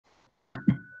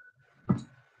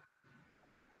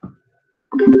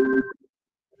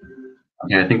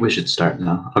Yeah, I think we should start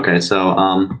now. Okay, so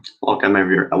welcome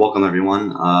everyone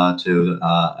to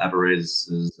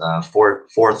Everrace's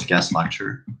fourth guest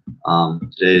lecture.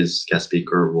 Today's guest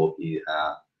speaker will be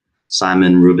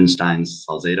Simon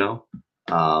Rubinstein-Salzedo,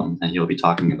 and he'll be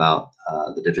talking about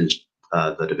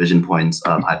the division points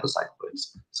of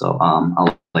hypocycloids. So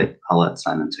I'll let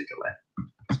Simon take it away.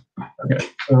 Okay,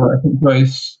 so I think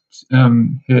Bryce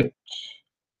hit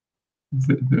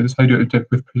this. How do I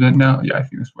with present now? Yeah, I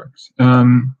think this works.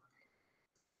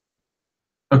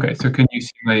 Okay, so can you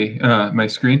see my my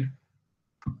screen?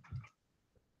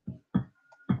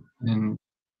 And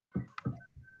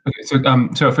okay,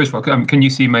 so first of all, can you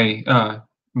see my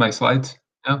my slides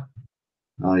now?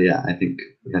 Oh yeah, I think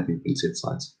we can see the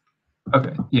slides.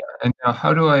 Okay, yeah, and now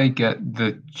how do I get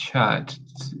the chat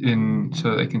in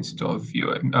so that I can still view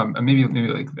it? Maybe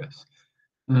like this.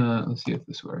 Let's see if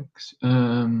this works.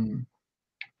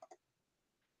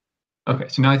 Okay,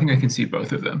 so now I think I can see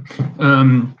both of them.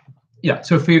 Yeah,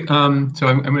 so I'm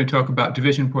going to talk about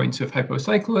division points of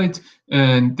hypocycloids,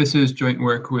 and this is joint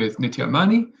work with Nitya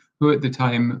Mani, who at the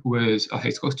time was a high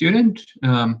school student.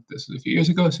 This was a few years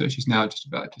ago, so she's now just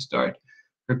about to start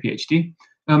her PhD.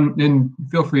 And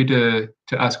feel free to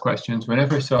ask questions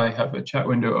whenever. So I have a chat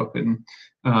window open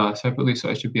separately, so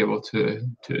I should be able to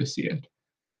see it.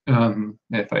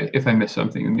 If I miss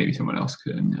something, then maybe someone else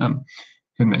can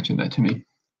mention that to me.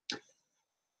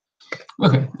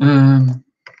 Okay.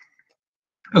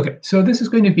 Okay, so this is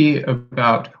going to be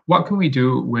about what can we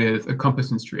do with a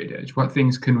compass and straight edge? What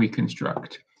things can we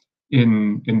construct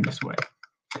in this way?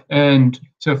 And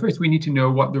so first we need to know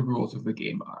what the rules of the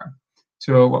game are.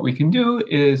 So what we can do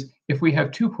is if we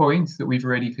have 2 points that we've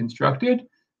already constructed,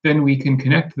 then we can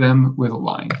connect them with a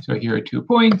line. So here are 2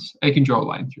 points, I can draw a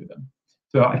line through them.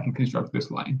 So I can construct this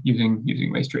line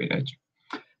using my straight edge.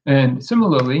 And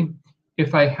similarly,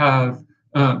 if I have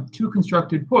 2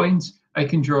 constructed points, I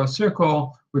can draw a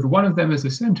circle with one of them as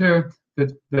a center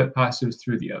that passes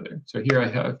through the other. So here I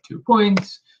have 2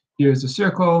 points. Here's a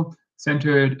circle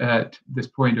centered at this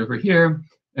point over here,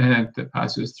 and that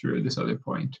passes through this other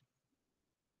point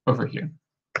over here.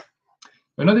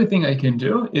 Another thing I can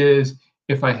do is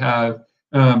if I have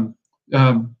 2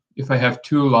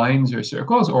 lines or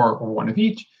circles or one of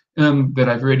each that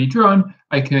I've already drawn,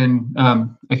 I can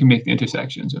make the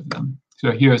intersections of them. So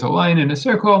here's a line and a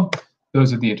circle.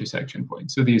 Those are the intersection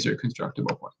points. So these are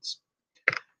constructible points.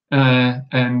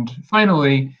 And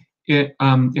finally,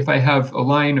 if I have a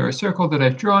line or a circle that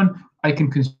I've drawn, I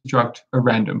can construct a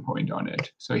random point on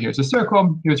it. So here's a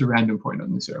circle, here's a random point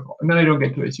on the circle. And then I don't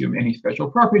get to assume any special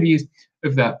properties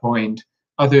of that point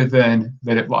other than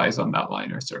that it lies on that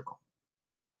line or circle.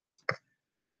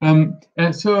 And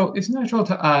so it's natural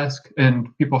to ask, and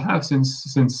people have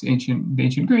since the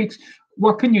ancient Greeks,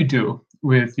 what can you do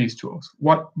with these tools?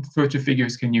 What sorts of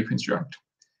figures can you construct?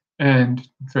 And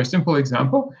for a simple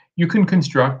example, you can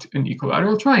construct an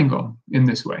equilateral triangle in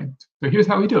this way. So here's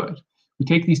how we do it. We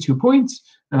take these 2 points,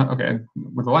 okay,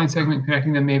 with a line segment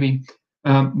connecting them maybe.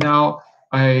 Now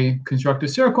I construct a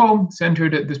circle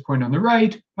centered at this point on the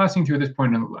right, passing through this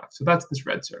point on the left. So that's this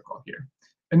red circle here.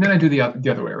 And then I do the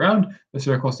other way around, the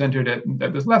circle centered at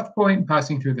this left point,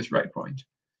 passing through this right point.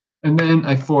 And then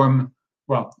I form,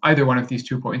 well, either one of these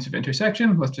 2 points of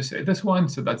intersection. Let's just say this one.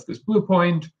 So that's this blue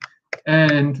point.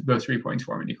 And those 3 points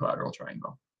form an equilateral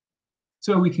triangle.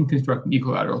 So we can construct an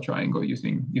equilateral triangle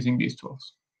using these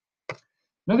tools.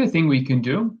 Another thing we can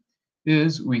do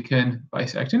is we can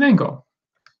bisect an angle.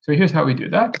 So here's how we do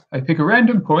that. I pick a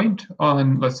random point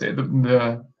on, let's say,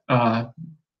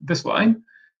 this line,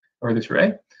 or this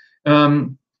ray.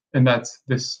 And that's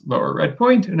this lower red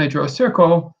point. And I draw a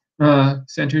circle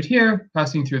centered here,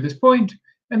 passing through this point.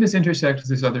 And this intersects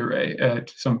this other ray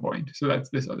at some point. So that's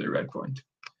this other red point.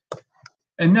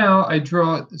 And now I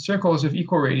draw circles of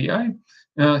equal radii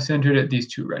centered at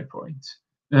these 2 red points.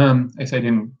 I said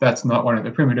that's not one of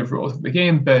the primitive rules of the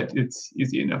game, but it's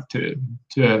easy enough to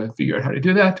figure out how to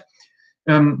do that.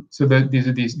 So these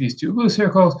are these 2 blue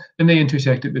circles, and they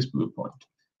intersect at this blue point.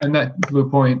 And that blue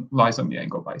point lies on the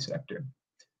angle bisector.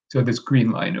 So this green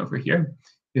line over here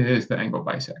is the angle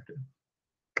bisector.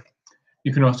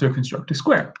 You can also construct a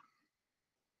square.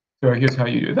 So here's how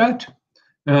you do that.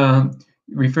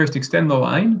 We first extend the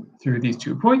line through these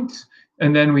 2 points,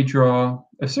 and then we draw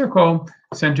a circle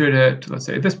centered at, let's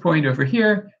say, this point over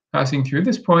here, passing through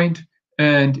this point,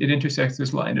 and it intersects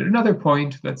this line at another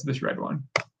point. That's this red one.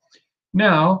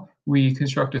 Now we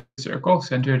construct a circle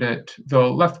centered at the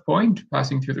left point,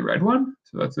 passing through the red one.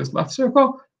 So that's this left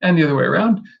circle, and the other way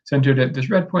around, centered at this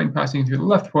red point, passing through the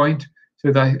left point.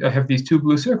 So that I have these 2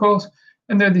 blue circles,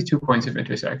 and they're these 2 points of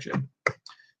intersection.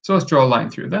 So let's draw a line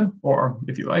through them, or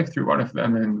if you like, through one of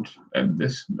them and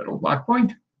this middle black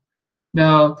point.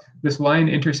 Now, this line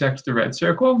intersects the red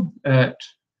circle at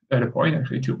a point,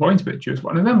 actually 2 points, but choose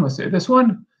one of them. Let's say this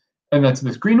one, and that's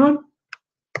this green one.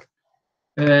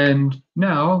 And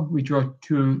now we draw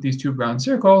these two brown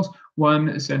circles,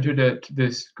 one centered at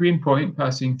this green point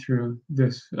passing through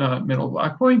this middle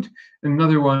black point, and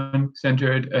another one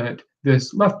centered at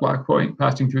this left black point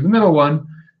passing through the middle one.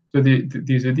 So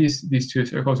these are these two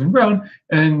circles in brown,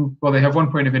 and well, they have one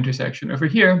point of intersection over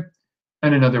here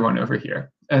and another one over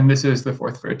here. And this is the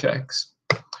fourth vertex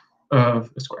of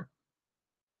a square.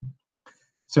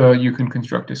 So you can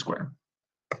construct a square.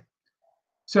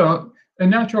 So a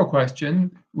natural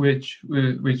question, which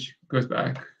goes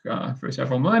back for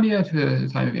several millennia to the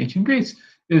time of ancient Greece,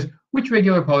 is which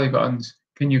regular polygons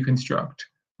can you construct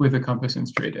with a compass and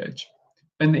straight edge?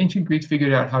 And the ancient Greeks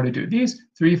figured out how to do these: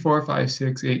 3, 4, 5,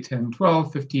 6, 8, 10,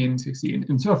 12, 15, 16,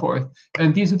 and so forth.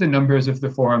 And these are the numbers of the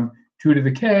form 2 to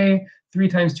the k, 3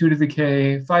 times 2 to the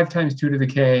k, 5 times 2 to the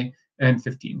k, and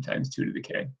 15 times 2 to the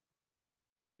k.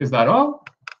 Is that all?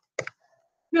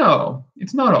 No,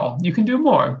 it's not all. You can do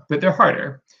more, but they're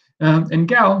harder. And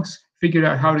Gauss figured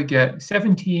out how to get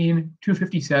 17,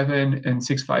 257, and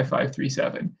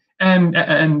 65537.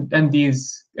 And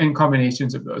these, and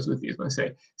combinations of those with these, let's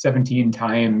say 17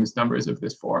 times numbers of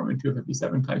this form and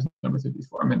 257 times numbers of this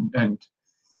form,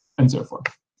 and so forth.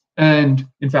 And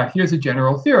in fact, here's a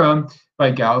general theorem by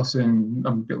Gauss and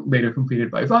later completed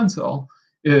by Wänzel,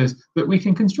 is that we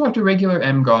can construct a regular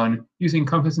n-gon using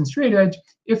compass and straight edge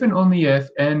if and only if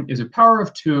n is a power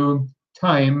of 2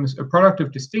 times a product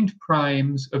of distinct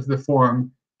primes of the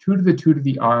form 2 to the 2 to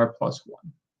the r plus 1.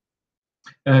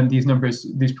 And these numbers,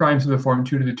 these primes of the form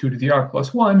 2 to the 2 to the r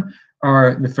plus 1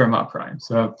 are the Fermat primes.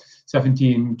 So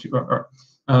 17,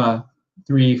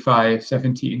 3, 5,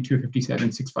 17,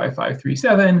 257,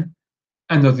 65537,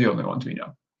 and those are the only ones we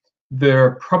know.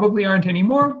 There probably aren't any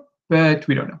more, but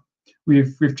we don't know.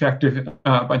 We've checked a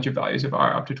bunch of values of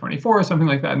r up to 24 or something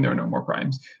like that, and there are no more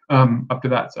primes up to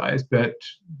that size, but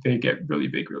they get really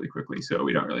big really quickly, so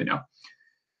we don't really know.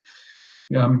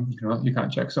 You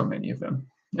can't check so many of them.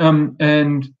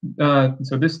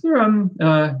 So this theorem,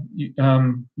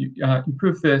 you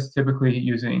prove this typically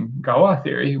using Galois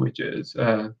theory, which is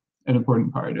an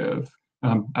important part of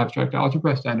abstract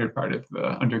algebra, standard part of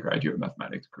the undergraduate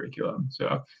mathematics curriculum.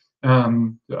 So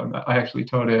I actually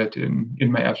taught it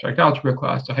in my abstract algebra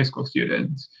class to high school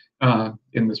students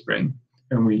in the spring,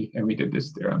 and we did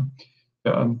this theorem.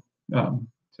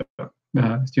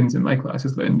 Students in my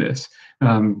classes learn this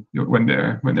when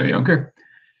they're younger,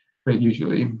 but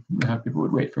usually people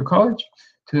would wait for college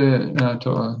to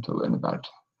learn about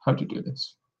how to do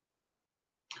this.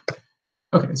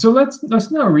 Okay, so let's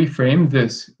now reframe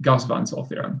this Gauss-Wänzel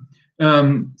theorem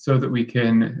so that we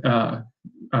can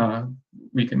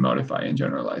modify and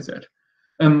generalize it.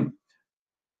 And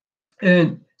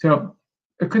so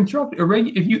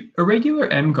a regular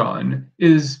n-gon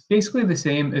is basically the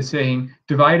same as saying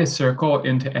divide a circle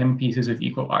into n pieces of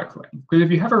equal arc length. Because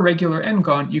if you have a regular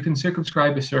n-gon, you can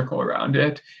circumscribe a circle around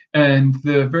it, and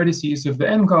the vertices of the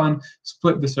n-gon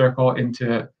split the circle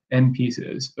into n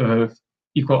pieces of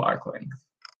equal arc length.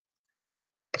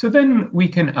 So then we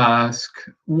can ask,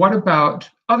 what about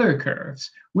other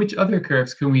curves? Which other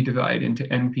curves can we divide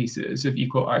into n pieces of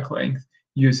equal arc length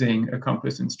using a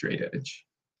compass and straight edge?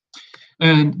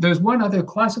 And there's one other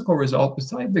classical result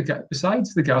besides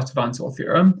the Gauss-Wänzel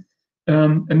theorem,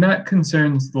 and that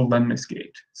concerns the Lemnis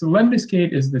gate. So Lemnis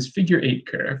gate is this figure 8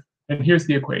 curve, and here's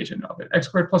the equation of it. X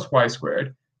squared plus y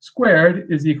squared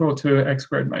is equal to x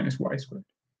squared minus y squared.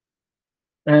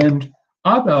 And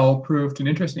Abel proved an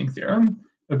interesting theorem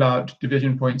about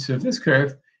division points of this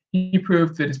curve. He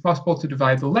proved that it's possible to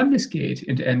divide the Lemnis gate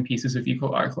into n pieces of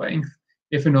equal arc length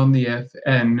if and only if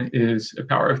n is a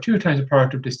power of 2 times a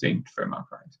product of distinct Fermat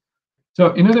primes.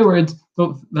 So in other words,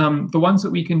 the ones that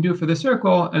we can do for the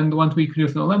circle and the ones we can do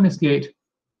for the Lemnis gate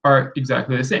are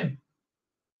exactly the same.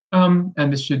 And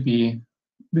this should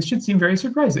seem very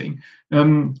surprising.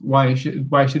 Why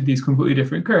should these completely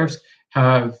different curves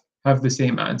have the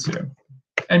same answer?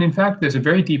 And in fact, there's a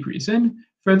very deep reason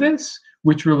for this,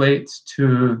 which relates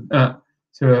to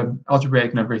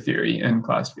algebraic number theory and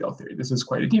class field theory. This is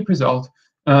quite a deep result.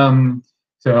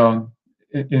 So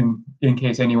in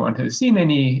case anyone has seen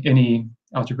any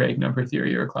algebraic number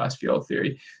theory or class field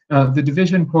theory, the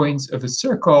division points of a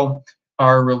circle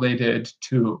are related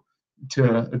to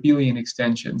abelian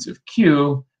extensions of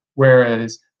Q,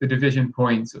 whereas the division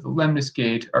points of the Lemnis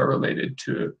gate are related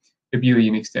to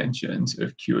abelian extensions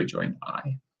of Q adjoint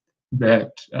I.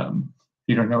 That if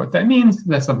you don't know what that means,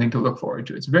 that's something to look forward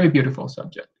to. It's a very beautiful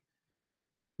subject.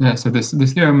 So this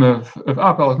theorem of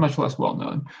Appel is much less well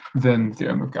known than the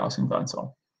theorem of Gauss and Van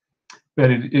Zyl, but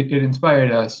it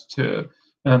inspired us to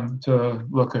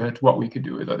look at what we could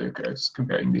do with other curves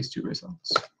comparing these two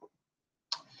results.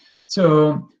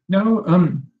 So now,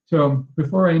 so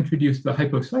before I introduce the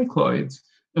hypocycloids,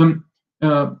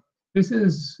 this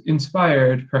is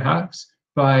inspired perhaps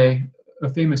by a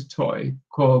famous toy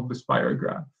called the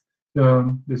spirograph.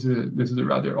 So this is a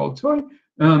rather old toy.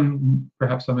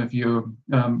 Perhaps some of you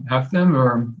have them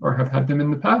or have had them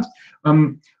in the past.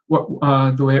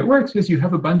 The way it works is you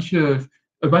have a bunch of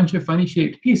funny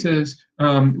shaped pieces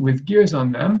with gears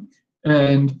on them,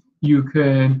 and you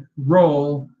can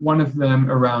roll one of them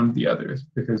around the others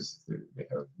because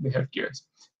they have gears.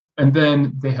 And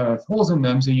then they have holes in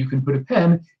them, so you can put a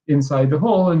pen inside the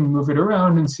hole and move it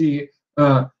around and see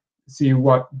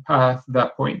what path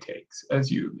that point takes as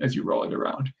you roll it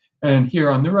around. And here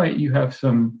on the right, you have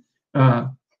some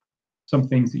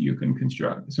things that you can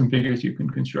construct, some figures you can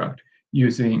construct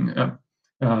using the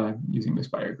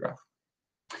spirograph.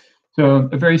 So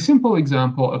a very simple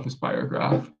example of a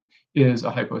spirograph is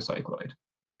a hypocycloid.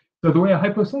 So the way a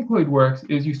hypocycloid works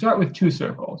is you start with two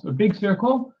circles, a big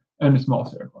circle and a small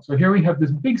circle. So here we have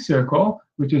this big circle,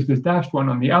 which is this dashed one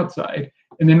on the outside,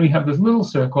 and then we have this little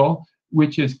circle,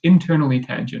 which is internally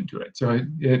tangent to it. So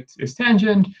it's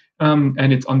tangent,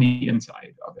 and it's on the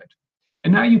inside of it.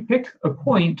 And now you pick a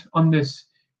point on this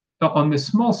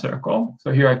small circle.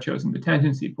 So here I've chosen the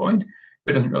tangency point,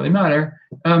 but it doesn't really matter.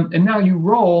 And now you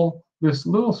roll this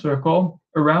little circle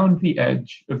around the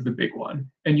edge of the big one,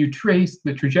 and you trace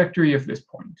the trajectory of this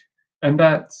point. And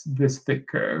that's this thick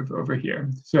curve over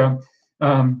here. So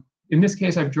in this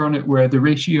case, I've drawn it where the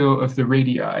ratio of the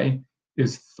radii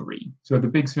is 3. So the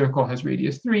big circle has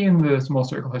radius 3, and the small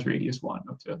circle has radius 1,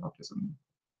 up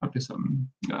to some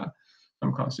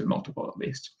constant multiple at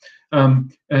least.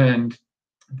 And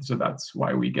so that's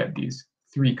why we get these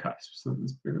 3 cusps. So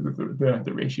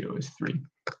the ratio is 3.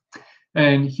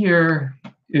 And here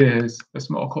is a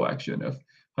small collection of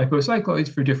hypocycloids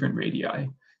for different radii.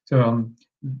 So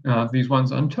these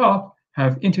ones on top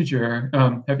have integer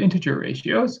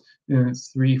ratios. It's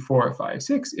 3, 4, 5,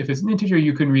 6. If it's an integer,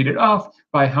 you can read it off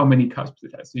by how many cusps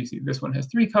it has. So you see this one has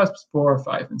 3 cusps, 4,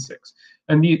 5, and 6.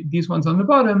 And these ones on the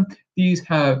bottom, these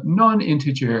have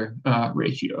non-integer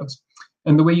ratios.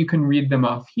 And the way you can read them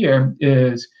off here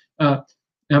is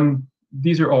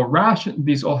these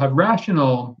all have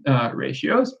rational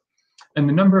ratios, and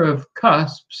the number of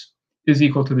cusps is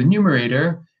equal to the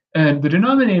numerator, and the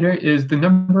denominator is the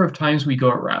number of times we go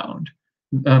around.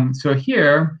 So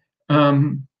here,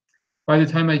 by the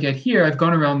time I get here, I've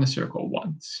gone around the circle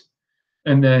once.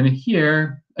 And then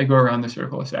here, I go around the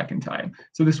circle a second time.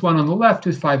 So this one on the left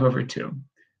is 5/2.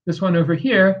 This one over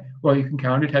here, well, you can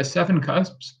count, it has 7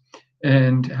 cusps.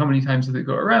 And how many times does it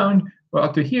go around? Well,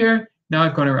 up to here, now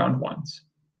I've gone around once.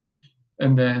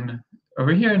 And then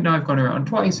over here, now I've gone around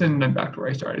twice, and I'm back to where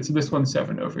I started. So this one's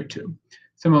 7/2.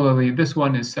 Similarly, this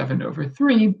one is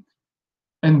 7/3,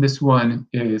 and this one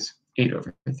is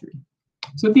 8/3.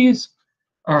 So these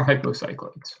are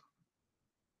hypocycloids.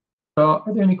 So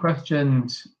are there any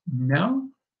questions now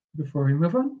before we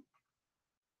move on?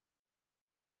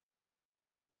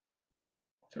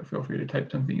 So feel free to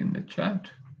type something in the chat.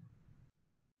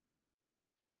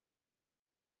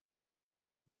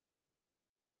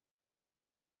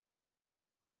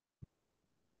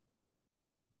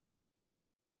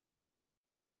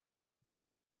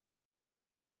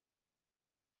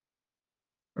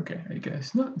 Okay, I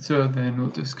guess not. So then we'll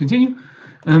just continue.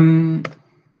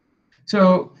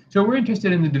 So we're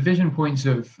interested in the division points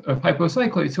of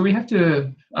hypocycloids. So we have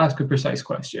to ask a precise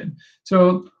question.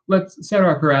 So let's set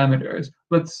our parameters.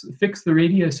 Let's fix the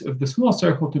radius of the small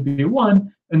circle to be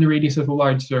 1 and the radius of the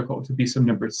large circle to be some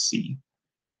number c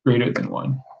greater than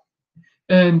 1.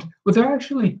 And well, there are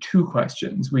actually 2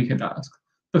 questions we can ask.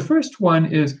 The first one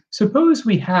is, suppose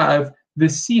we have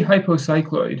this C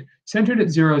hypocycloid centered at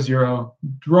 0, 0,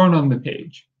 drawn on the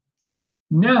page.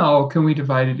 Now, can we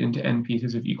divide it into n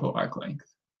pieces of equal arc length?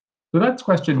 So that's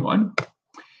question 1.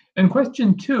 And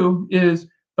question 2 is,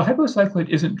 the hypocycloid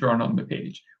isn't drawn on the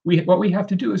page. What we have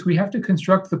to do is we have to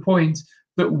construct the points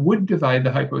that would divide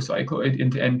the hypocycloid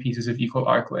into n pieces of equal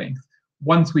arc length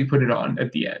once we put it on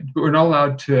at the end. But we're not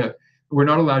allowed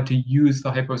to use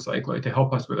the hypocycloid to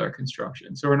help us with our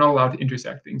construction. So we're not allowed to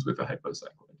intersect things with the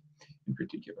hypocycloid in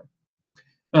particular.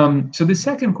 So the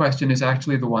second question is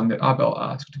actually the one that Abel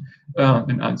asked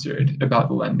and answered about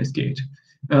the Lemnis gate.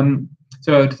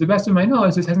 So to the best of my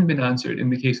knowledge, this hasn't been answered in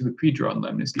the case of the pre-drawn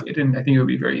Lemnis gate, and I think it would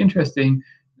be very interesting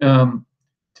to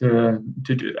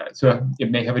do that. So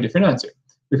it may have a different answer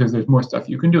because there's more stuff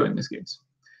you can do in this case.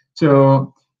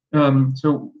 So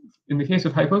So in the case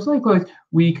of hypocycloids,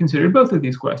 we considered both of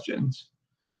these questions.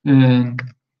 And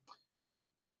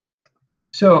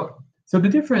so the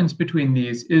difference between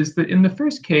these is that in the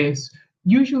first case,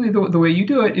 usually the way you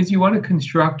do it is you want to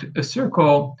construct a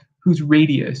circle whose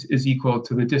radius is equal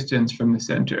to the distance from the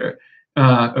center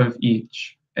of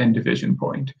each end division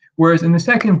point. Whereas in the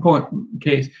second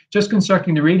case, just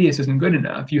constructing the radius isn't good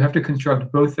enough. You have to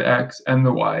construct both the x and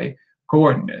the y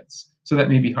coordinates. So that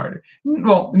may be harder.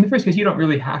 Well, in the first case, you don't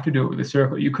really have to do it with a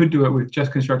circle. You could do it with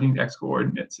just constructing the x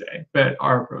coordinates, say, but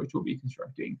our approach will be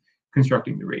constructing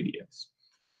the radius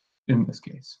in this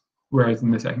case. Whereas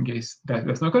in the second case,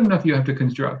 that's not good enough. You have to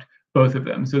construct both of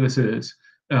them. So this is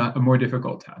a more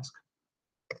difficult task.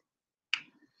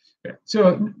 Okay.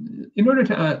 So in order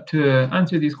to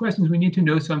answer these questions, we need to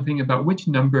know something about which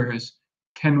numbers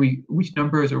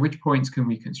or which points can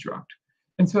we construct.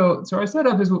 And so our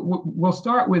setup is we'll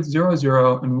start with 0,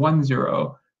 0, and 1,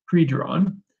 0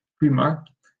 pre-drawn, pre-marked.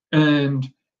 And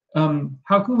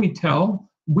how can we tell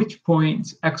which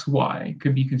points x, y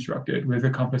could be constructed with a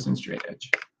compass and straight edge?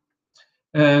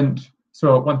 And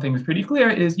so one thing is pretty clear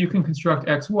is you can construct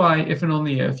x, y if and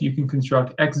only if you can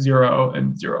construct x0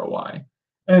 and 0y.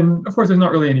 And of course, there's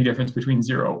not really any difference between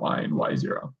 0y and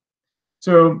y0.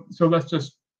 So let's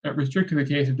just restrict to the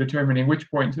case of determining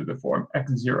which points of the form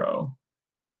x0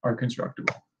 are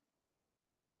constructible.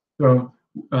 So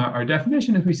our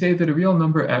definition is we say that a real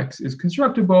number x is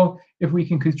constructible if we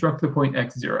can construct the point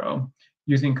x0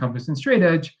 using compass and straight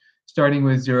edge, starting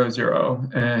with 0, 0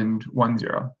 and 1,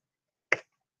 0.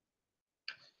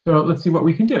 So let's see what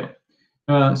we can do.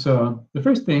 So the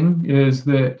first thing is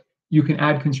that you can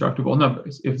add constructible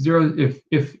numbers. If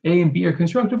a and b are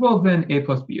constructible, then a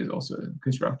plus b is also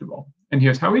constructible. And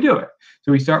here's how we do it.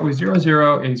 So we start with 0,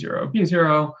 0, a0,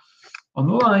 b0 on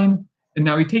the line, and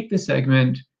now we take this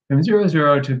segment from 0,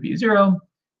 0 to b0,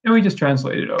 and we just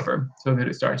translate it over so that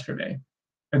it starts from a.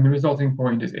 And the resulting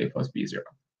point is a plus b0.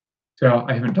 So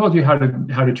I haven't told you how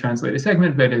to translate a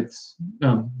segment, but it's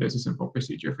there's a simple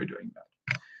procedure for doing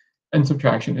that. And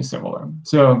subtraction is similar.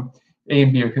 So a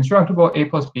and b are constructible, a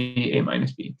plus b, a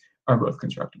minus b are both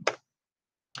constructible.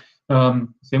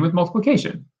 Same with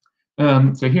multiplication.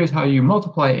 So here's how you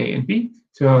multiply a and b.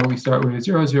 So we start with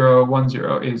 0, 0, 1,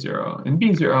 0, a0, and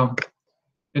b0.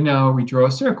 And now we draw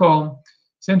a circle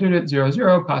centered at 0,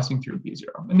 0, passing through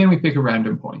b0. And then we pick a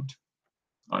random point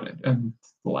on it and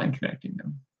the line connecting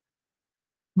them.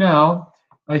 Now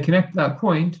I connect that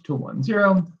point to 1,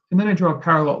 0, and then I draw a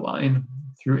parallel line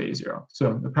through a0.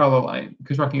 So the parallel line,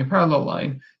 constructing a parallel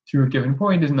line through a given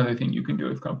point is another thing you can do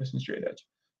with compass and straight edge.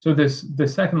 So the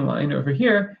second line over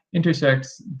here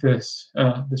intersects this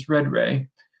red ray,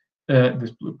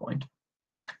 this blue point.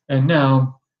 And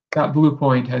now that blue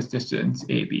point has distance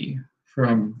AB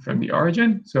from the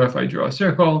origin. So if I draw a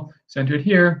circle centered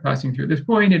here, passing through this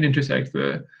point, it intersects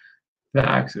the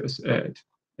axis at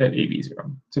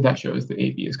AB0. So that shows that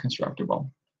AB is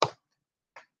constructible.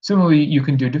 Similarly, you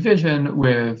can do division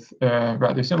with a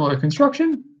rather similar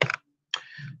construction.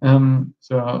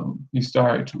 So you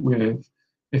start with,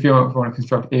 if you want to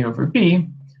construct A over B,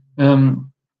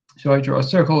 so I draw a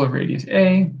circle of radius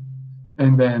A,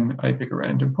 and then I pick a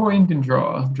random point and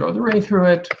draw the ray through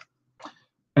it.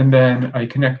 And then I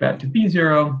connect that to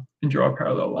B0 and draw a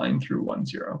parallel line through 1,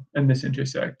 0. And this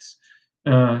intersects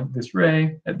this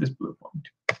ray at this blue point.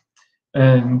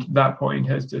 And that point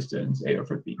has distance A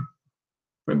over B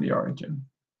from the origin.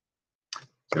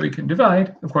 So we can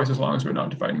divide, of course, as long as we're not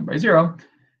dividing by 0.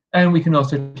 And we can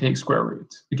also take square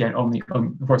roots, again, only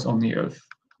of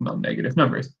non-negative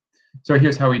numbers. So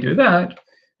here's how we do that.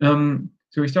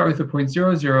 So we start with the point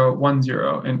 0, 0, 1,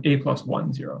 0, and a plus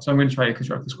 1, 0. So I'm going to try to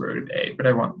construct the square root of a, but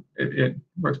it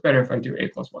works better if I do a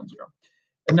plus 1, 0.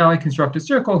 And now I construct a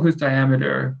circle whose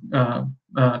diameter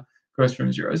goes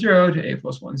from 0, 0 to a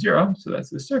plus 1, 0. So that's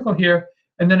this circle here.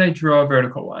 And then I draw a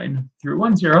vertical line through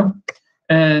 1, 0.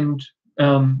 And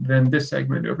then this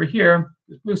segment over here,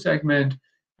 this blue segment,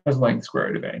 has length square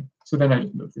root of a. So then I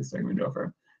just move this segment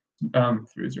over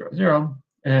through 0, 0.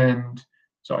 And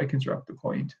so I construct the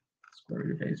point square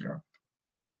root of a0.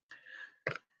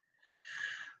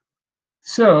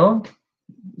 So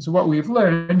what we've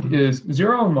learned is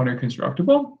 0 and 1 are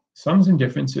constructible. Sums and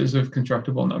differences of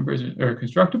constructible numbers are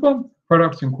constructible.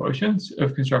 Products and quotients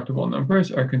of constructible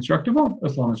numbers are constructible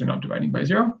as long as they're not dividing by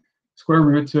 0. Square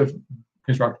roots of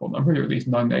constructible numbers, or at least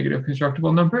non-negative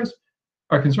constructible numbers,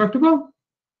 are constructible.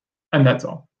 And that's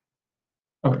all.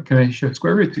 Okay, can I show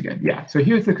square roots again? Yeah, so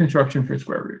here's the construction for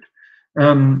square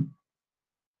root.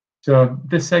 So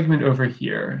this segment over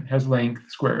here has length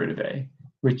square root of a,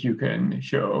 which you can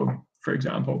show, for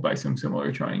example, by some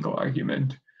similar triangle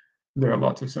argument there are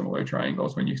lots of similar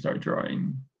triangles when you start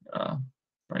drawing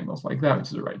triangles like that, which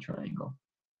is a right triangle.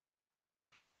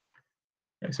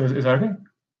 Okay, so is that okay?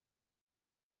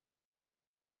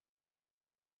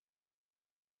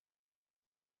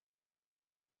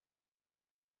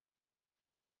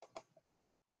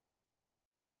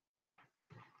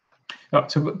 Oh,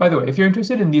 so by the way, if you're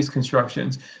interested in these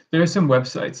constructions, there are some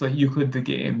websites like Euclid the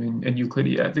Game and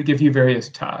Euclidia that give you various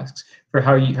tasks for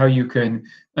how you can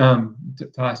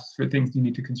tasks for things you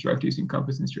need to construct using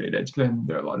compass and straight edge. Then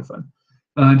they're a lot of fun.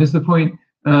 Does the point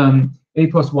a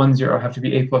plus 1, 0 have to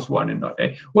be a plus 1 and not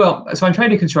a? Well, so I'm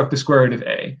trying to construct the square root of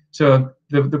a. So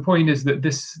the point is that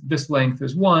this length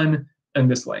is 1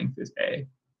 and this length is a.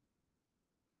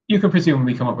 You could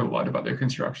presumably come up with a lot of other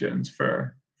constructions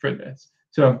for this.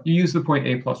 So you use the point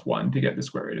a plus 1 to get the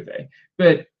square root of a.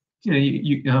 But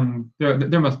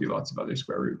there must be lots of other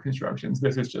square root constructions.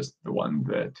 This is just the one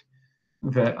that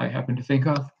I happen to think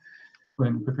of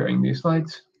when preparing these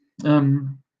slides. Yeah.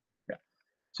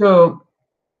 So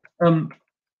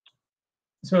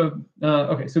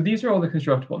okay, so these are all the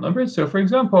constructible numbers. So for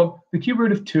example, the cube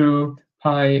root of 2,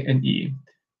 pi, and e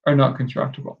are not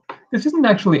constructible. This isn't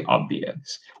actually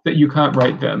obvious that you can't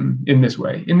write them in this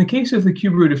way. In the case of the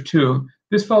cube root of 2,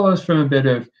 this follows from a bit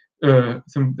of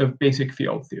some of basic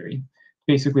field theory.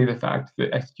 Basically, the fact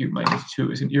that x cubed minus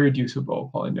 2 is an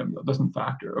irreducible polynomial, doesn't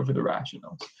factor over the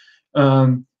rationals.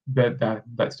 But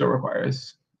that still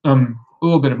requires a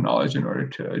little bit of knowledge in order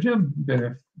to do a bit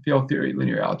of field theory,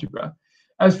 linear algebra.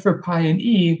 As for pi and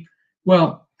e,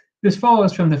 well, this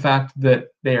follows from the fact that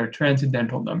they are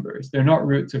transcendental numbers. They're not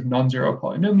roots of non-zero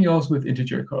polynomials with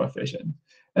integer coefficients.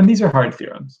 And these are hard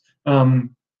theorems.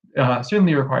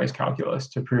 Certainly requires calculus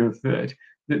to prove that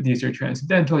these are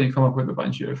transcendental. You come up with a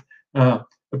bunch of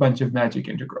magic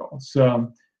integrals.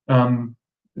 So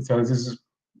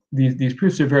these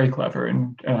proofs are very clever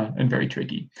and very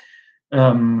tricky.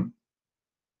 So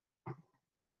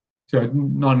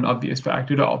not an obvious fact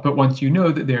at all. But once you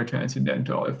know that they're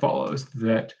transcendental, it follows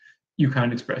that you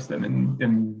can't express them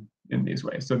in these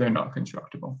ways. So they're not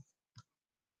constructible.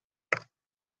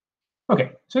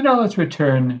 Okay, so now let's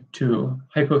return to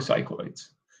hypocycloids.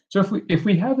 So if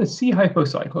we have a C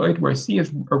hypocycloid where C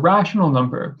is a rational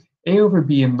number, A over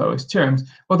B in lowest terms,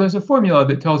 well, there's a formula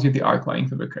that tells you the arc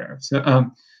length of a curve. So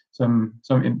some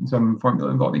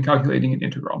formula involving calculating an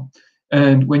integral.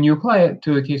 And when you apply it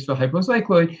to the case of a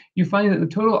hypocycloid, you find that the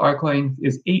total arc length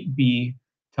is 8b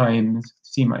times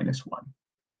c minus 1.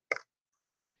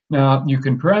 Now, you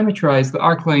can parameterize the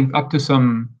arc length up to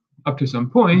some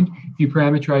point. If you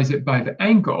parameterize it by the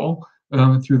angle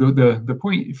through the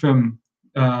point from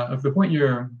of the point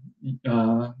you're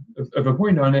of a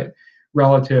point on it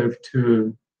relative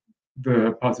to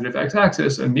the positive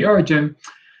x-axis and the origin,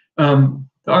 the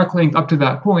arc length up to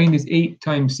that point is 8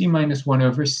 times c minus 1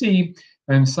 over c,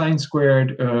 and sine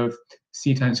squared of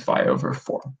c times phi over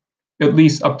 4, at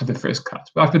least up to the first cut.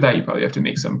 But after that, you probably have to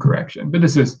make some correction. But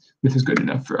this is good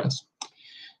enough for us.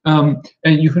 And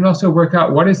you can also work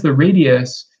out what is the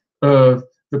radius of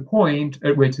the point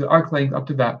at which the arc length up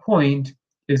to that point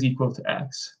is equal to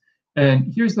x.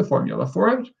 And here's the formula for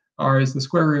it. R is the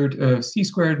square root of c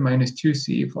squared minus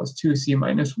 2c plus 2c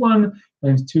minus 1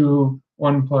 times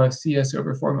 1 plus cs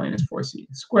over 4 minus 4c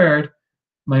squared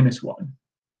minus 1.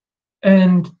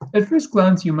 And at first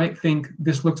glance, you might think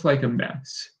this looks like a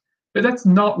mess. But that's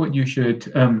not what you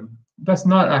should, that's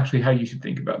not actually how you should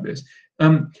think about this.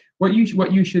 What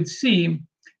you should see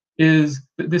is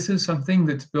that this is something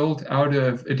that's built out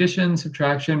of addition,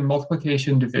 subtraction,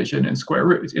 multiplication, division, and square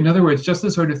roots. In other words, just the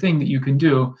sort of thing that you can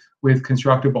do with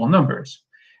constructible numbers.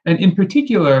 And in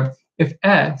particular, if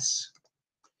S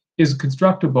is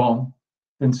constructible,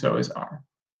 then so is R.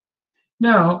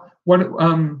 Now,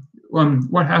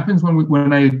 what happens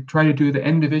when I try to do the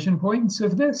end division points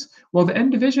of this? Well, the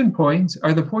end division points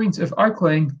are the points of arc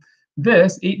length,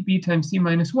 this 8b times c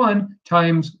minus 1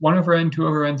 times 1 over n, 2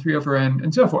 over n, 3 over n,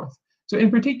 and so forth. So in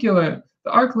particular,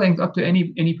 the arc length up to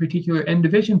any particular end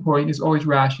division point is always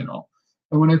rational.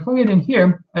 And when I plug it in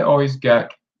here, I always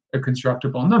get a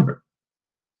constructible number.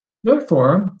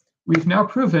 Therefore, we've now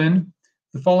proven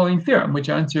the following theorem, which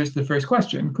answers the first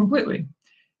question completely.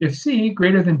 If c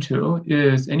greater than 2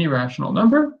 is any rational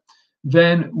number,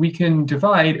 then we can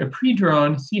divide a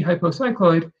pre-drawn C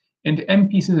hypocycloid into m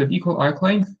pieces of equal arc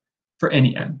length for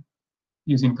any n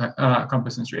using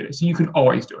compass and straight edge. So you can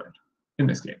always do it in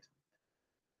this case.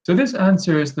 So this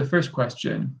answers the first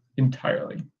question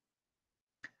entirely.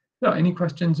 So any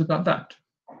questions about that?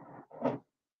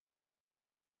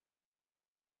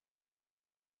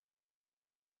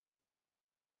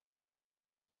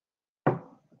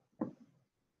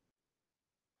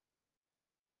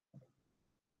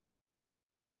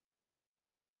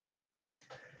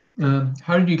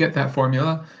 How did you get that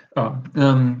formula? Oh,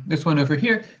 this one over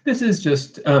here. This is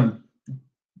just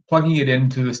plugging it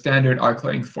into the standard arc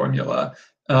length formula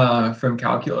from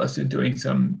calculus and doing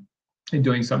some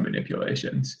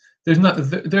manipulations.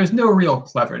 There's no real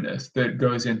cleverness that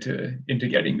goes into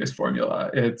getting this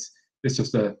formula. It's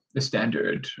just a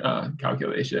standard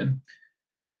calculation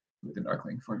with an arc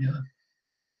length formula.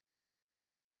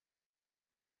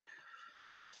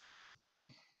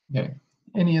 Okay.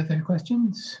 Any other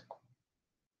questions?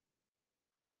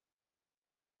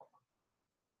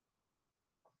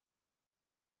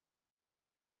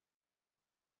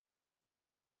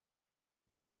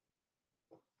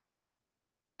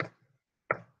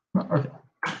 Okay.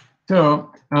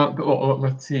 So well,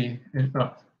 let's see.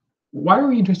 Why are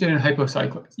we interested in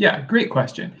hypocycloids? Yeah, great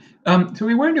question. So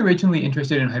we weren't originally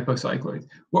interested in hypocycloids.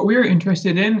 What we were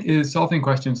interested in is solving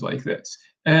questions like this.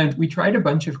 And we tried a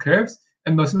bunch of curves,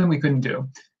 and most of them we couldn't do.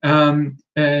 And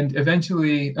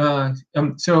eventually,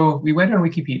 so we went on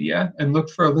Wikipedia and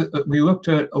looked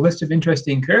at a list of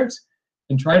interesting curves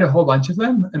and tried a whole bunch of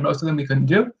them, and most of them we couldn't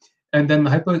do. And then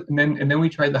we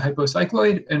tried the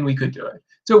hypocycloid, and we could do it.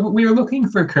 So we were looking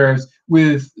for curves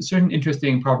with certain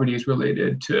interesting properties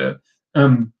related to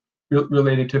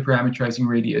parameterizing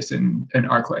radius and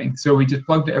arc length. So we just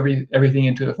plugged everything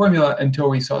into the formula until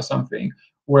we saw something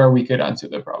where we could answer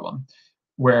the problem,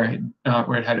 where it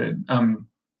had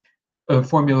a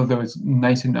formula that was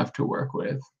nice enough to work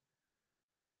with.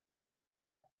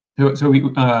 So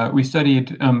we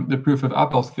studied the proof of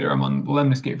Appel's theorem on the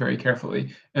lemniscate very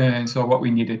carefully, and saw what we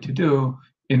needed to do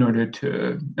in order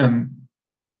to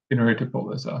pull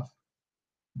this off.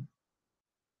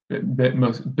 But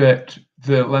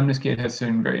the lemniscate has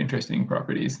certain very interesting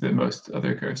properties that most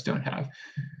other curves don't have.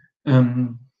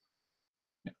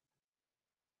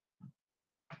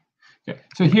 Okay,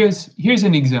 so here's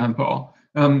an example.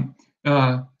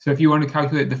 So if you want to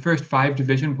calculate the first 5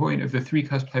 division point of the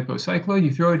 3-cusp hypocycloid,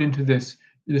 you throw it into this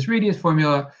radius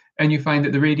formula, and you find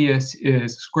that the radius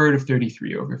is square root of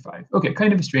 33 over 5. Okay,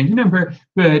 kind of a strange number,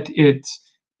 but it's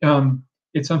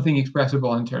something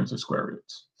expressible in terms of square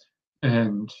roots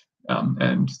and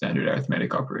standard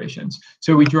arithmetic operations.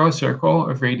 So we draw a circle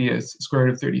of radius square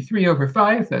root of 33 over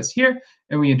 5. That's here,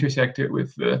 and we intersect it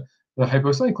with the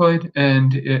hypocycloid,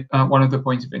 and one of the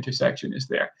points of intersection is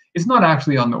there. It's not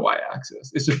actually on the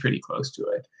y-axis. It's just pretty close to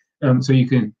it. So you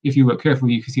can, if you look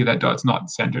carefully, you can see that dot's not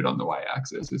centered on the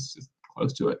y-axis. It's just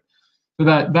close to it. So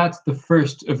that's the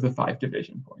first of the 5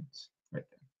 division points right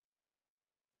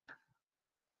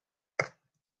there.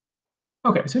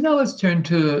 Okay, so now let's turn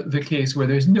to the case where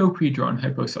there's no pre-drawn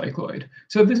hypocycloid.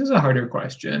 So this is a harder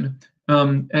question,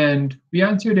 and we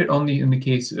answered it only in the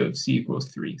case of c equals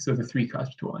 3, so the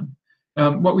 3-cusped one.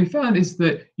 What we found is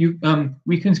that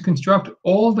we can construct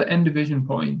all the n division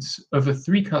points of a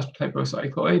 3-cusped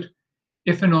hypocycloid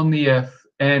if and only if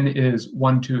n is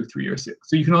 1, 2, 3, or 6.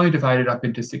 So you can only divide it up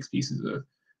into 6 pieces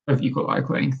of equal arc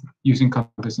length using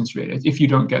compass and straight edge if you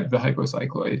don't get the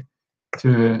hypocycloid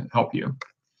to help you.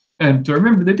 And to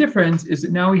remember, the difference is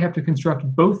that now we have to construct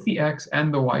both the x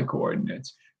and the y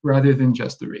coordinates rather than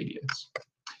just the radius.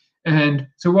 And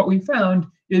so what we found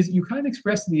is you can't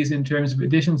express these in terms of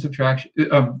addition, subtraction.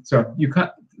 So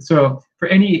for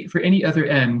any other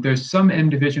n, there's some n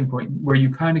division point where you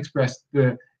can't express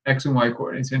the x and y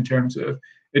coordinates in terms of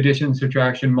addition,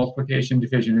 subtraction, multiplication,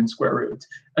 division, and square roots.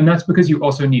 And that's because you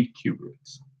also need cube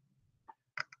roots.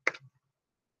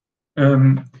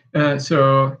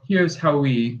 So here's how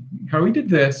we did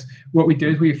this. What we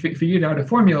did is we figured out a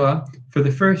formula for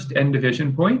the first n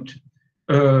division point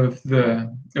of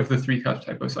the 3-cusp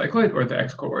hypocycloid, or the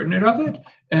x coordinate of it,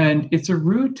 and it's a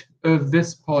root of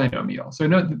this polynomial. So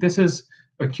note that this is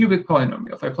a cubic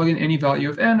polynomial. If I plug in any value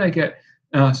of n, I get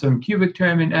some cubic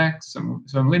term in x,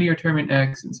 some linear term in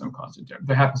x, and some constant term.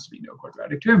 There happens to be no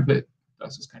quadratic term, but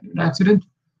that's just kind of an accident.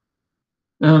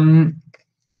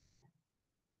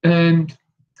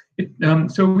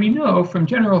 So we know from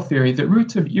general theory that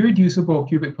roots of irreducible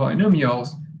cubic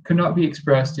polynomials cannot be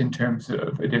expressed in terms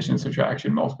of addition,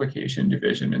 subtraction, multiplication,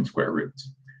 division, and square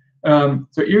roots. So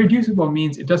irreducible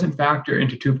means it doesn't factor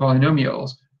into 2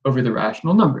 polynomials over the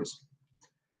rational numbers.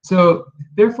 So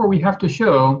therefore, we have to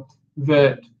show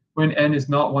that when n is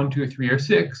not 1, 2, 3, or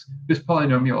 6, this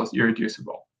polynomial is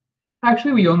irreducible.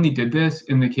 Actually, we only did this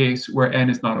in the case where n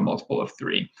is not a multiple of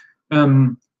 3.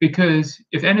 Because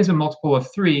if n is a multiple of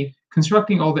 3,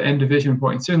 constructing all the n division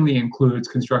points certainly includes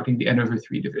constructing the n over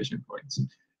 3 division points.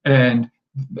 And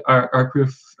our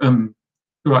proof,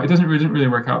 well, it doesn't really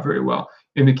work out very well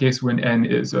in the case when n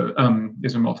is a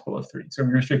multiple of 3. So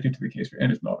we're restricted to the case where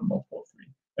n is not a multiple of 3.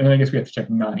 And then I guess we have to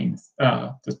check 9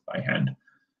 just by hand.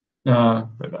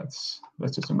 But that's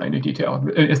just a minor detail.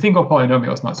 A single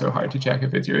polynomial is not so hard to check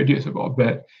if it's irreducible,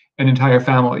 but an entire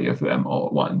family of them all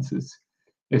at once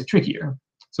is trickier.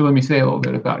 So let me say a little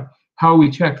bit about how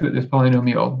we check that this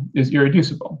polynomial is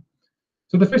irreducible.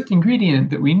 So the first ingredient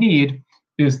that we need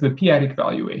is the p-adic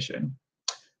valuation.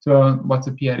 So what's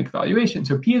a p-adic valuation?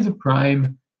 So p is a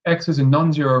prime, x is a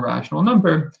non-zero rational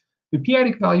number. The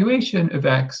p-adic valuation of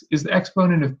x is the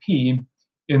exponent of p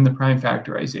in the prime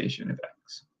factorization of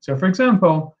x. So for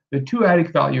example, the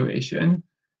 2-adic valuation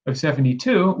of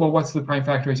 72, well, what's the prime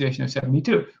factorization of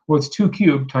 72? Well, it's 2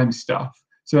 cubed times stuff.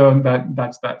 So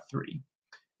that's that 3.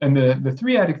 And the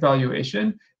 3-adic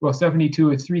valuation, well,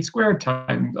 72 is 3 squared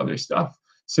times other stuff.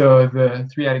 So the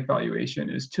 3-adic valuation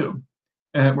is 2.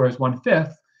 Whereas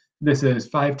 1/5, this is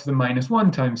 5 to the minus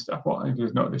 1 times stuff. Well,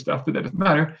 there's no other stuff, but that doesn't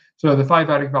matter. So the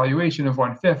 5-adic valuation of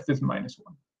 1/5 is minus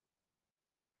 1.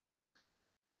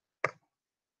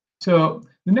 So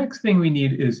the next thing we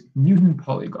need is Newton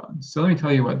polygons. So let me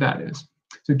tell you what that is.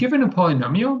 So given a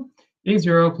polynomial,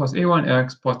 a0 plus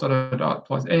a1x plus dot dot dot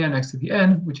plus anx to the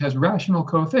n, which has rational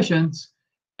coefficients,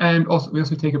 and we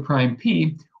also take a prime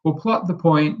p, we'll plot the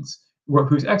points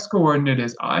whose x-coordinate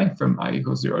is I, from I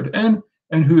equals 0 to n,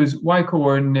 and whose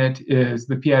y-coordinate is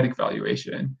the p-adic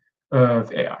valuation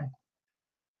of ai.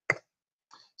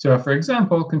 So for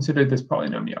example, consider this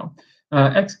polynomial,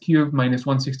 x cubed minus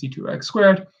 162x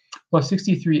squared plus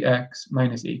 63x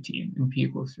minus 18, and p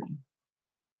equals 3.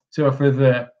 So for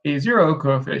the a0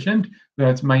 coefficient,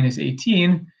 that's minus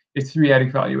 18, its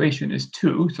 3-adic valuation is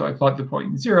 2. So I plot the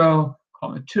point 0,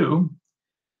 comma 2.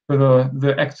 For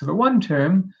the x to the 1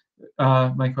 term,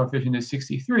 my coefficient is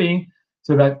 63.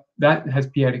 So that has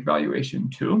p-adic valuation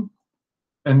 2.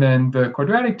 And then the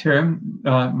quadratic term,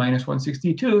 minus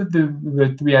 162,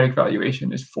 the 3-adic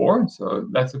valuation is 4. So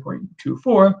that's the point 2,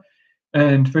 4.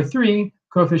 And for 3,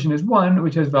 coefficient is 1,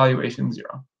 which has valuation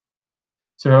 0.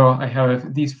 So I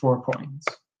have these 4 points.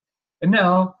 And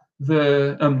now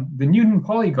the Newton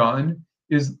polygon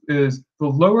is the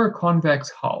lower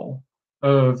convex hull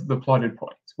of the plotted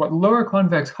points. What lower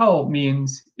convex hull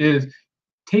means is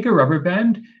take a rubber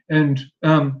band and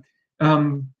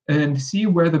see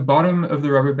where the bottom of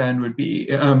the rubber band would be,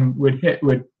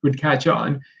 would catch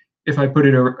on if I put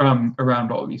it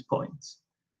around all these points.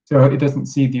 So it doesn't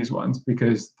see these ones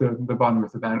because the bottom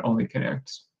of the band only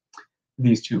connects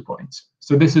these 2 points.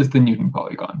 So this is the Newton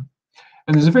polygon.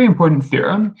 And there's a very important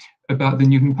theorem about the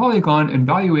Newton polygon and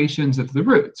valuations of the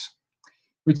roots,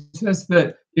 which says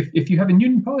that if you have a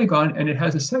Newton polygon and it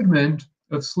has a segment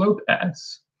of slope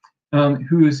s,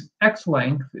 whose x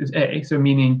length is a, so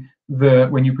meaning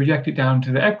when you project it down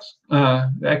to the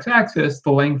x-axis,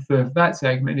 the length of that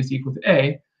segment is equal to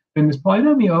a, then this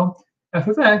polynomial, f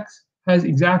of x, has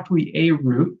exactly a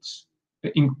roots,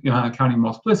 counting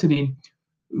multiplicity,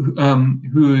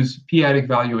 whose p-adic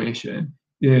valuation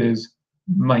is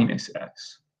minus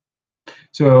s.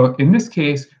 So in this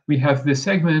case, we have this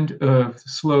segment of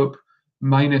slope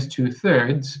minus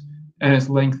 2/3, and its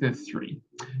length is 3.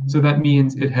 So that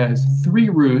means it has 3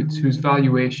 roots whose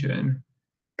valuation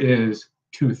is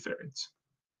 2/3.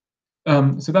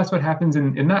 So that's what happens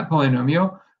in that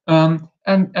polynomial.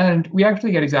 And we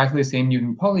actually get exactly the same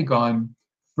Newton polygon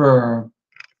for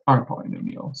our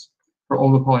polynomials, for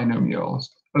all the polynomials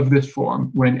of this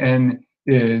form when n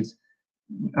is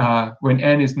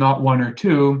not 1 or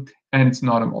 2 and it's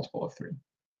not a multiple of 3.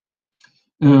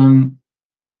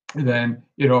 Then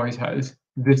it always has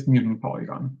this Newton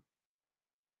polygon.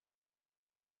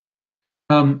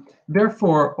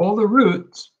 Therefore, all the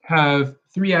roots have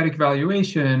 3-adic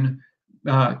valuation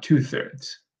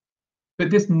 2/3. But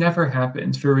this never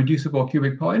happens for reducible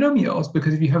cubic polynomials,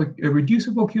 because if you have a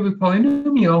reducible cubic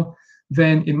polynomial,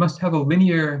 then it must have a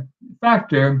linear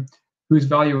factor whose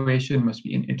valuation must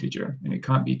be an integer, and it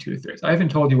can't be 2/3. I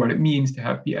haven't told you what it means to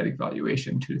have p-adic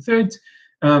valuation 2/3,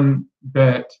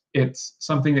 but it's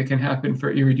something that can happen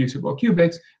for irreducible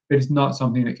cubics, but it's not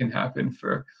something that can happen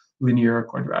for linear or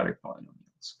quadratic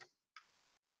polynomials.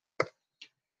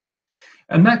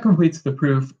 And that completes the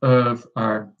proof of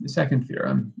our second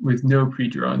theorem with no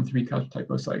predrawn 3-coupled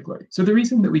hypocycloid. So the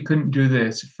reason that we couldn't do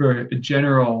this for a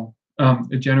general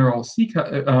C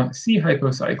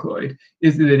hypocycloid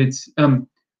is that it's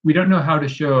we don't know how to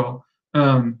show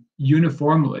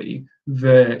uniformly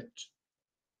that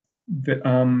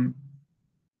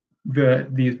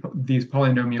these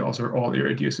polynomials are all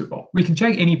irreducible. We can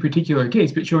check any particular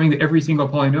case, but showing that every single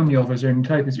polynomial of a certain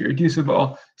type is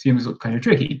irreducible seems kind of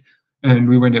tricky, and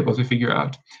we weren't able to figure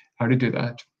out how to do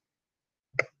that.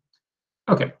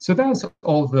 Okay, so that's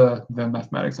all the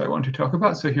mathematics I want to talk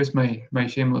about. So here's my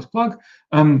shameless plug.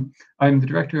 I'm the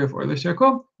director of Euler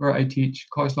Circle, where I teach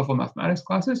college level mathematics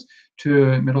classes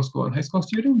to middle school and high school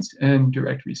students and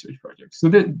direct research projects. So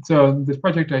this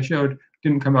project I showed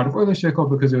didn't come out of Euler Circle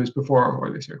because it was before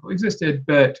Euler Circle existed,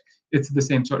 but it's the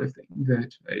same sort of thing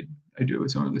that I do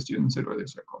with some of the students at Euler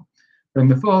Circle. In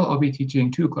the fall, I'll be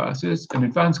teaching two classes: an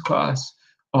advanced class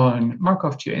on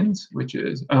Markov chains, which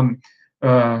is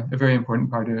a very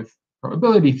important part of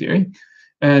probability theory,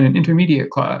 and an intermediate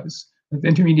class. The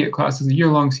intermediate class is a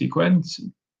year-long sequence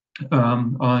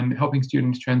on helping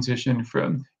students transition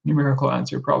from numerical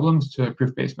answer problems to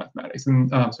proof-based mathematics.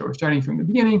 And so we're starting from the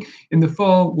beginning. In the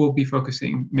fall, we'll be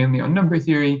focusing mainly on number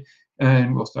theory,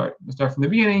 and we'll start from the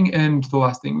beginning, and the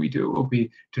last thing we do will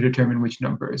be to determine which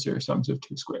numbers are sums of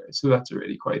two squares. So that's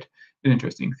already quite an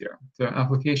interesting theorem. The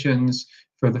applications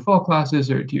for the fall classes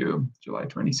are due July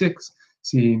 26th.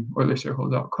 See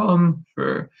eulercircle.com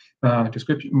for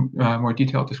more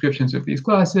detailed descriptions of these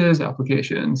classes,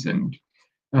 applications, and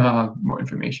more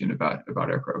information about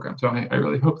our program. So I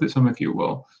really hope that some of you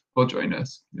will join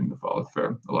us in the fall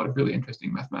for a lot of really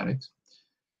interesting mathematics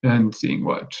and seeing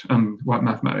what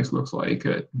mathematics looks like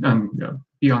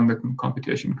beyond the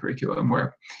competition curriculum,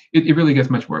 where it really gets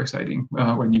much more exciting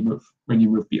when you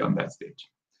move beyond that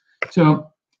stage. So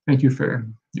thank you for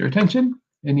your attention.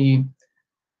 Any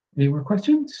more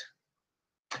questions,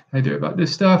 either about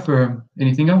this stuff or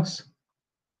anything else?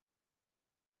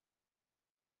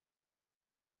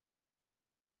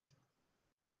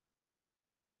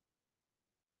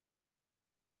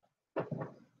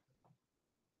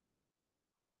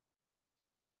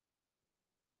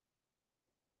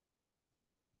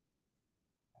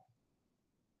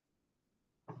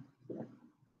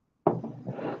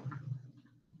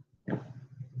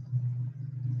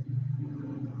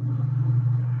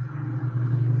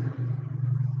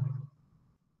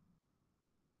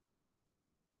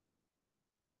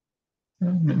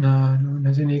 No one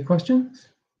has any questions?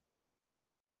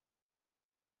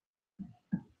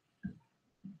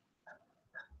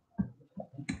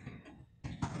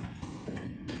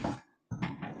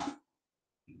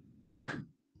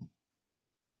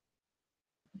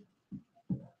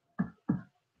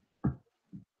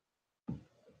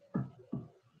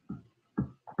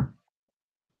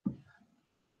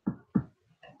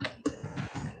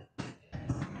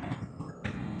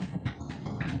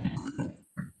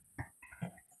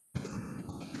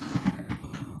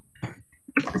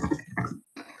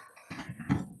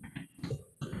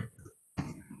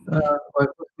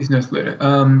 Please note later.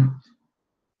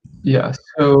 Yeah,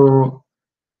 so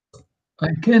I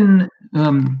can,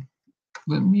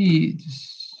 let me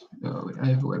just, oh, wait, I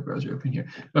have a web browser open here.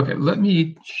 Okay, let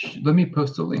me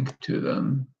post a link to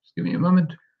them. Just give me a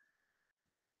moment.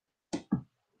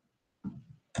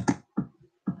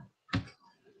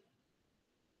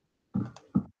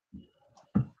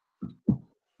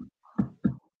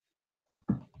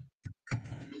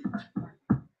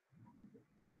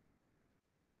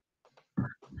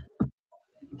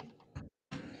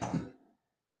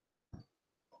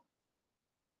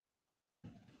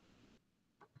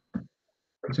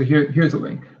 So here's a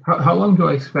link. How long do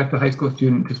I expect a high school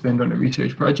student to spend on a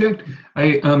research project?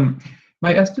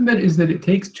 My estimate is that it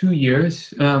takes 2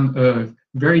 years of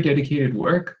very dedicated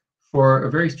work for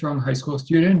a very strong high school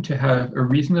student to have a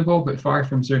reasonable but far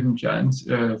from certain chance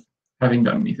of having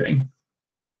done anything.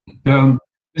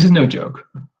 This is no joke.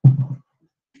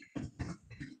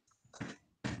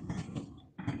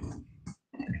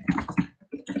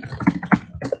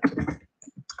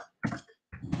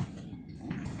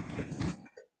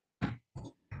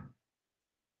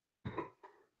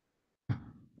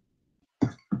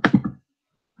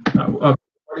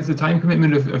 What is the time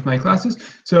commitment of my classes?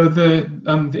 So the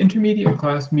intermediate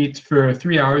class meets for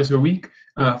 3 hours a week,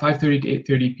 5:30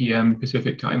 to 8:30 p.m.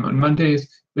 Pacific time on Mondays.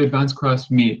 The advanced class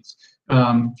meets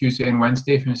Tuesday and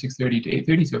Wednesday from 6:30 to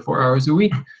 8:30, so 4 hours a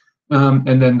week.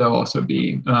 And then there'll also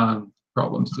be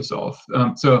problems to solve.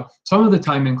 So some of the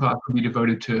time in class will be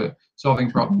devoted to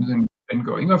solving problems and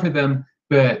going over them,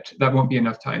 but that won't be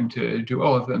enough time to do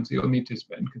all of them. So you'll need to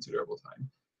spend considerable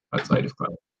time outside of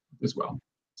class as well.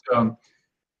 So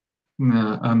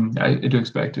I do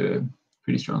expect a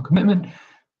pretty strong commitment.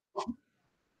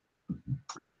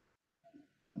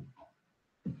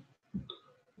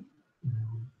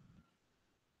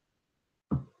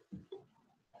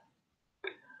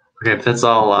 Okay, if that's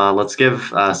all, let's give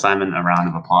Simon a round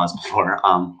of applause before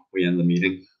we end the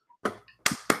meeting.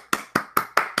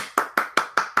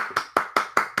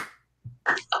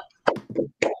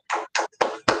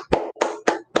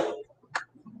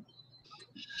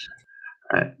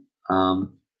 All right.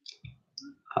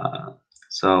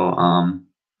 So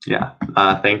yeah,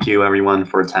 thank you everyone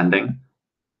for attending,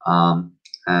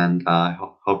 and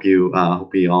hope you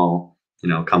all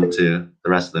come to the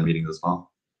rest of the meetings as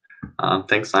well.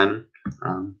 Thanks, Simon.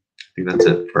 I think that's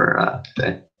it for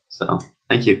today. So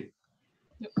thank you.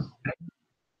 Yep.